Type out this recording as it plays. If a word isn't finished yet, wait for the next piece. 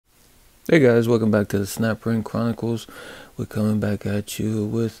Hey guys, welcome back to the Snap Ring Chronicles. We're coming back at you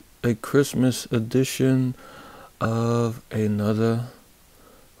with a Christmas edition of another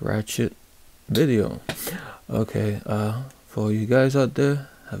Ratchet video. Okay, for you guys out there,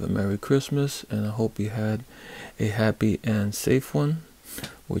 have a Merry Christmas, and I hope you had a happy and safe one,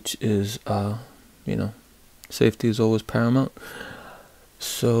 which is, safety is always paramount.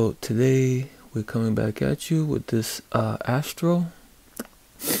 So today we're coming back at you with this Astro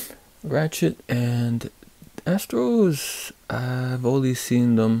Ratchet, and Astros, I've only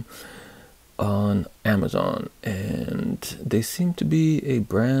seen them on Amazon, and they seem to be a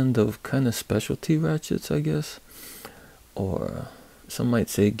brand of kind of specialty ratchets, I guess, or some might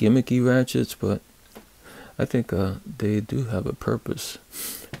say gimmicky ratchets, but I think they do have a purpose,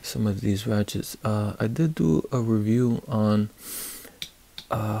 some of these ratchets. I did do a review on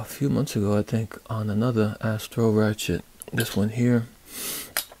a few months ago, I think, on another Astro ratchet, this one here.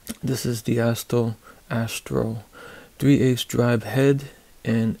 This is the Astro 3/8 drive head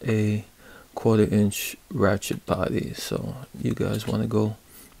and a 1/4 inch ratchet body. So you guys want to go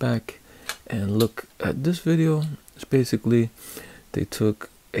back and look at this video. It's basically they took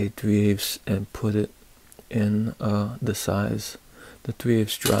a 3/8 and put it in the size, the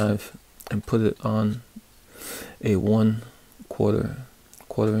 3/8 drive, and put it on a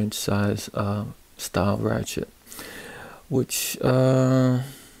 1/4 inch size style ratchet, which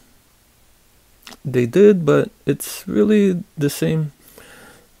they did, but it's really the same.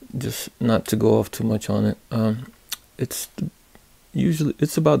 Just not to go off too much on it, it's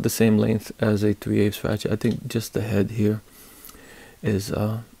about the same length as a 3/8 ratchet. I think just the head here is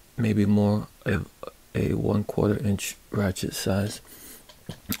maybe more of a 1/4 inch ratchet size.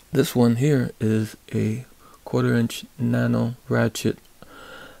 This one here is a 1/4 inch nano ratchet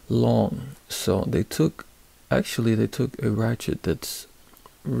long. So they took a ratchet that's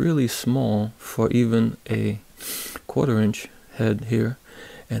really small for even a 1/4 inch head here,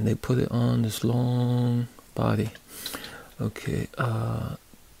 and they put it on this long body. Okay,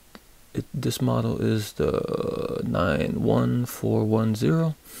 this model is the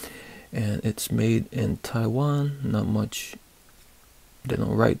 91410, and it's made in Taiwan. Not much, they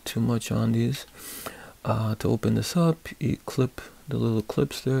don't write too much on these. To open this up, you clip the little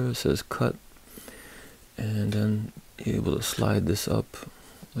clips there. It says cut, and then you're able to slide this up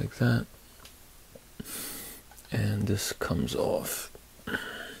like that, and this comes off.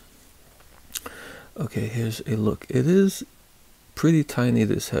 Okay, here's a look. It is pretty tiny,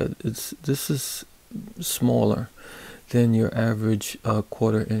 this head. This is smaller than your average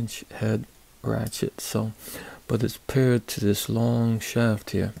 1/4 inch head ratchet. So, but it's paired to this long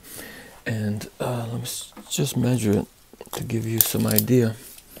shaft here, and let me just measure it to give you some idea.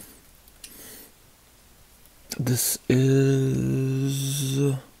 This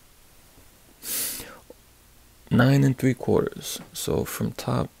is 9 3/4. So from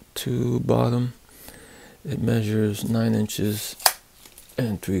top to bottom, it measures 9 inches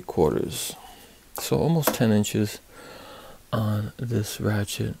and 3/4. So almost 10 inches on this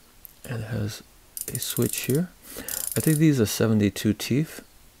ratchet, and it has a switch here. I think these are 72 teeth,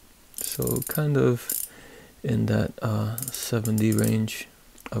 so kind of in that 70 range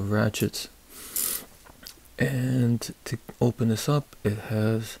of ratchets. And to open this up, it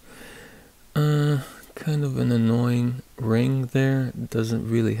has kind of an annoying ring there. It doesn't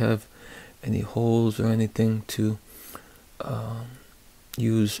really have any holes or anything to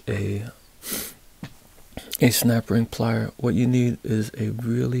use a snap ring plier. What you need is a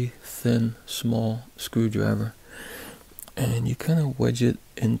really thin, small screwdriver, and you kind of wedge it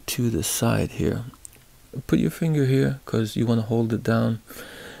into the side here. Put your finger here because you want to hold it down,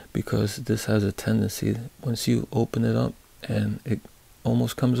 because this has a tendency, once you open it up and it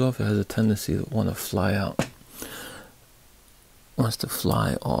almost comes off, it has a tendency to want to fly out, wants to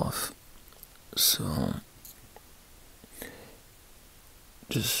fly off. So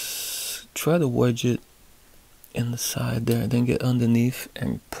just try to wedge it in the side there, then get underneath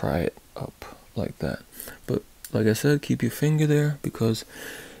and pry it up like that. But like I said, keep your finger there because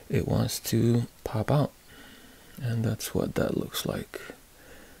it wants to pop out, and that's what that looks like.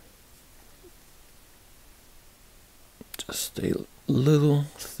 Just a little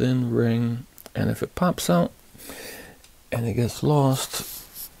thin ring, and if it pops out and it gets lost,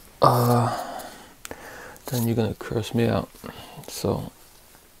 then you're gonna curse me out. So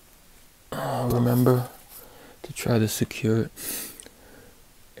remember to try to secure it.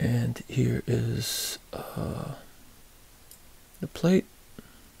 And here is the plate.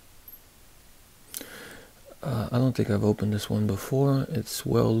 I don't think I've opened this one before. It's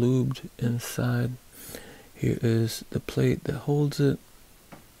well lubed inside. Here is the plate that holds it.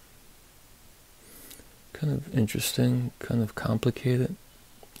 kind of interesting, kind of complicated.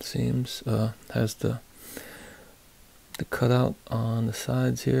 Seems has the cutout on the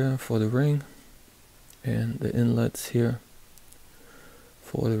sides here for the ring, and the inlets here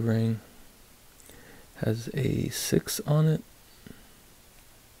for the ring. Has a 6 on it.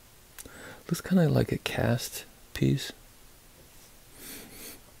 Looks kind of like a cast piece.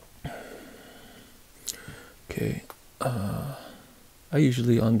 Okay, I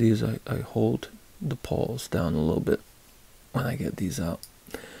usually on these I hold the pawls down a little bit when I get these out,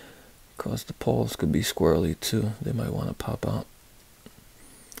 because the pawls could be squirrely too. They might want to pop out.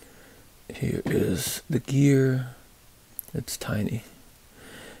 Here is the gear. It's tiny.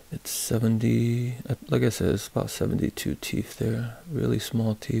 It's 70, like I said, it's about 72 teeth there. Really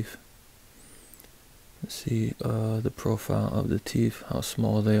small teeth. Let's see the profile of the teeth, how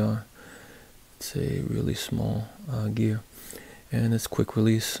small they are. It's a really small gear. And it's quick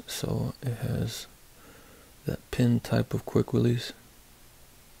release, so it has that pin type of quick release.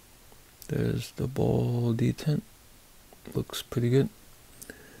 There's the ball detent. Looks pretty good.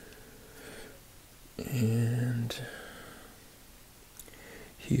 And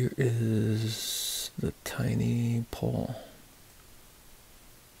here is the tiny paw.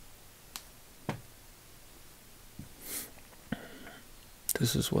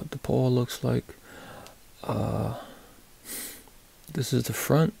 This is what the paw looks like. This is the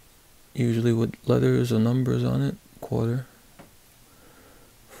front, usually with letters or numbers on it, quarter,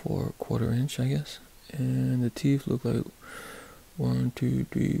 for 1/4 inch, I guess. And the teeth look like 1, 2,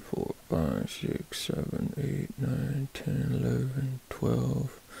 3, 4, 5, 6, 7, 8, 9, 10, 11,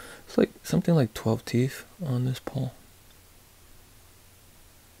 12. It's like something like 12 teeth on this paw.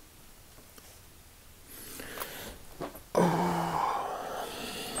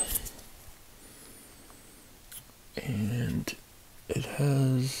 And it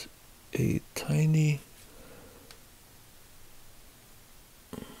has a tiny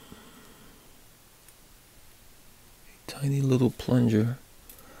little plunger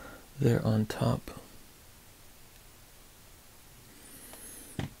there on top.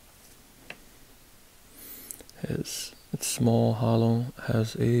 It's small, hollow,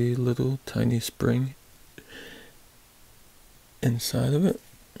 has a little tiny spring inside of it.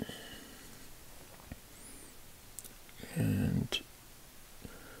 And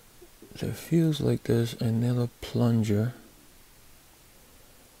there feels like there's another plunger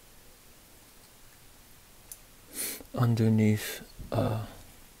underneath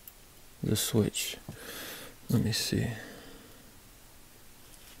the switch. Let me see.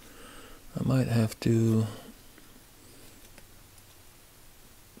 I might have to,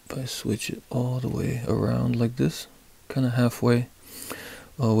 if I switch it all the way around like this, kind of halfway.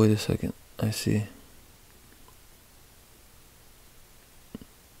 Oh, wait a second. I see.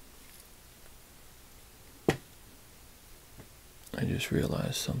 I just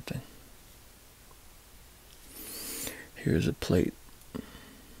realized something. Here's a plate.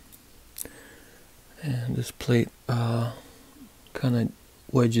 And this plate kind of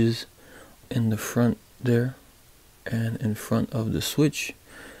wedges in the front there and in front of the switch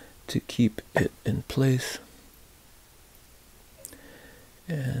to keep it in place.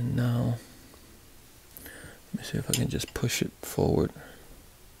 And now, let me see if I can just push it forward.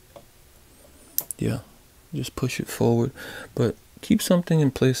 Yeah, just push it forward, but keep something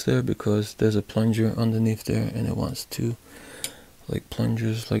in place there because there's a plunger underneath there and it wants to, like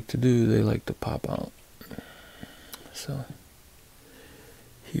plungers like to do, they like to pop out. So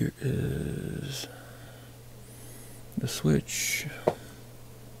here is the switch,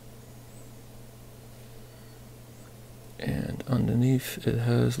 and underneath it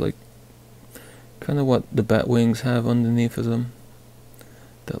has like kind of what the bat wings have underneath of them,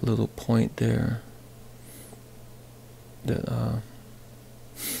 that little point there that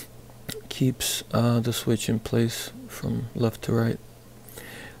keeps the switch in place from left to right.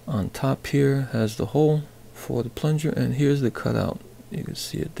 On top here has the hole for the plunger, and here's the cutout. You can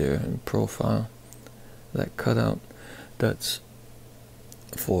see it there in profile. That cutout, that's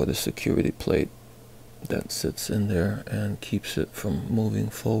for the security plate that sits in there and keeps it from moving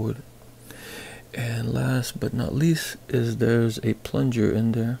forward. And last but not least is there's a plunger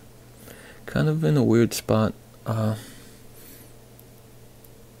in there, kind of in a weird spot.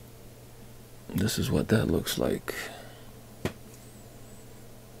 This is what that looks like.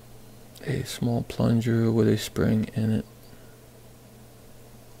 A small plunger with a spring in it.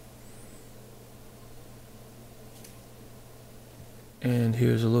 And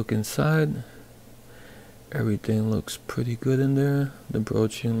here's a look inside. Everything looks pretty good in there. The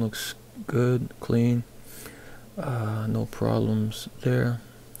broaching looks good, clean. No problems there.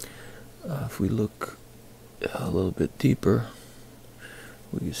 If we look a little bit deeper,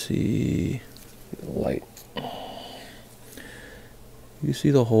 we can see the light. You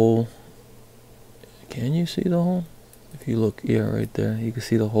see the hole. Can you see the hole? If you look, yeah, right there, you can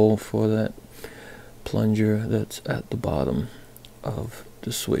see the hole for that plunger that's at the bottom of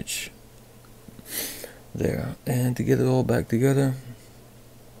the switch there. And to get it all back together,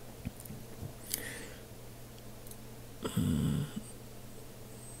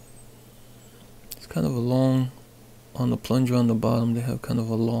 it's kind of a long, on the plunger on the bottom, they have kind of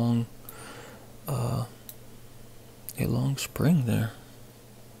a long spring there.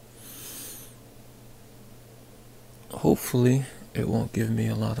 Hopefully it won't give me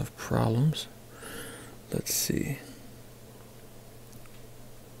a lot of problems. Let's see.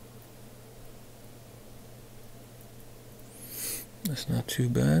 That's not too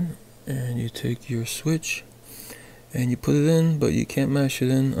bad. And you take your switch and you put it in, but you can't mash it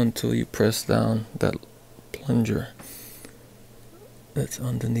in until you press down that plunger that's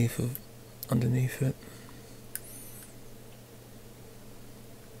underneath it.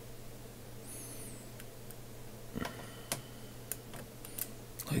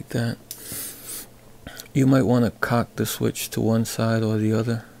 Like that. You might want to cock the switch to one side or the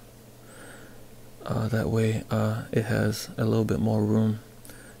other. That way it has a little bit more room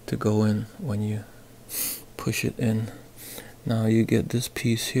to go in when you push it in. Now you get this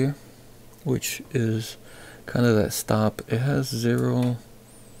piece here, which is kind of that stop. It has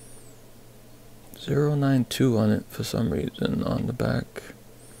 092 on it for some reason. On the back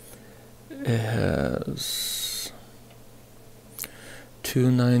it has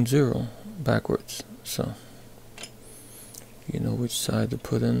 290 backwards, so you know which side to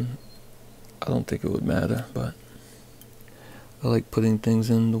put in. I don't think it would matter, but I like putting things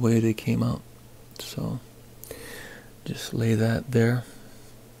in the way they came out, so just lay that there.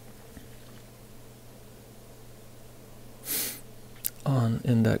 On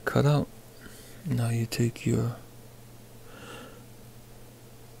in that cutout. Now you take your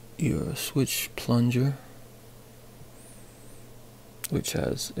switch plunger, which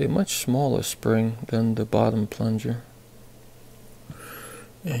has a much smaller spring than the bottom plunger,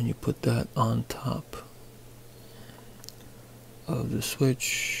 and you put that on top of the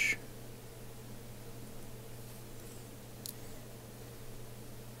switch.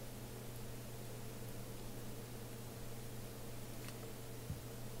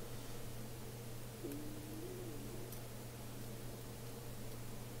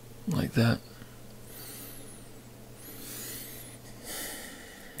 Like that.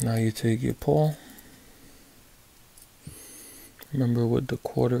 Now you take your pole, remember with the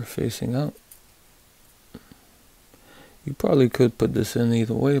quarter facing out. You probably could put this in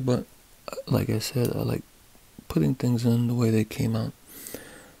either way, but like I said, I like putting things in the way they came out.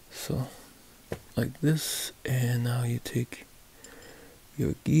 So like this, and now you take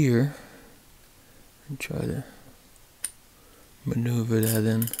your gear and try to maneuver that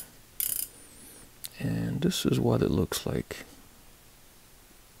in. And this is what it looks like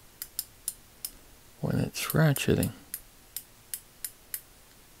when it's ratcheting.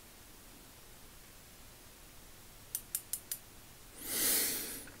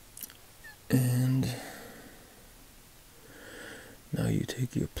 And now you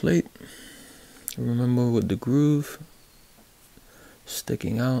take your plate, remember with the groove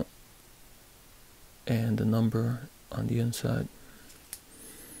sticking out and the number on the inside.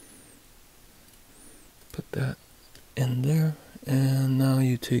 Put that in there, and now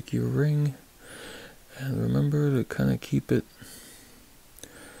you take your ring, and remember to kind of keep it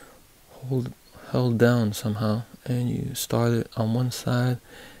held down somehow, and you start it on one side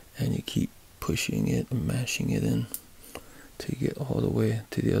and you keep pushing it and mashing it in to get all the way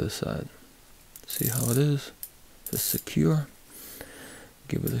to the other side. See how it is? It's secure.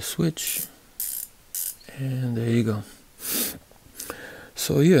 Give it a switch, and there you go.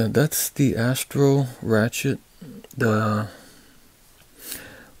 So yeah, that's the Astro Ratchet, the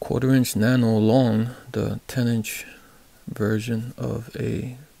 1/4" Nano long, the 10" version of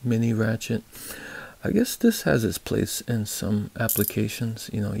a mini ratchet. I guess this has its place in some applications.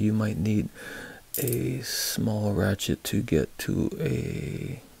 You know, you might need a small ratchet to get to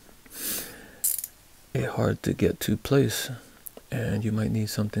a hard to get to place, and you might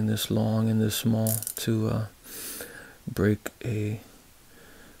need something this long and this small to break a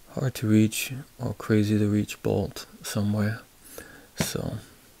hard to reach or crazy to reach bolt somewhere. So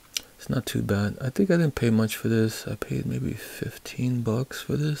it's not too bad. I think I didn't pay much for this. I paid maybe $15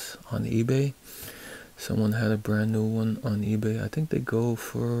 for this on eBay. Someone had a brand new one on eBay. I think they go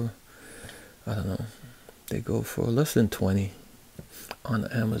for, I don't know, they go for less than 20 on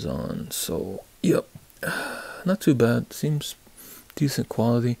Amazon. So yep, not too bad. Seems decent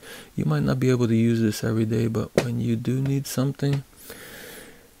quality. You might not be able to use this every day, but when you do need something,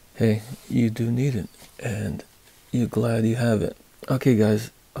 hey, you do need it, and you're glad you have it. Okay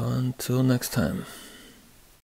guys, until next time.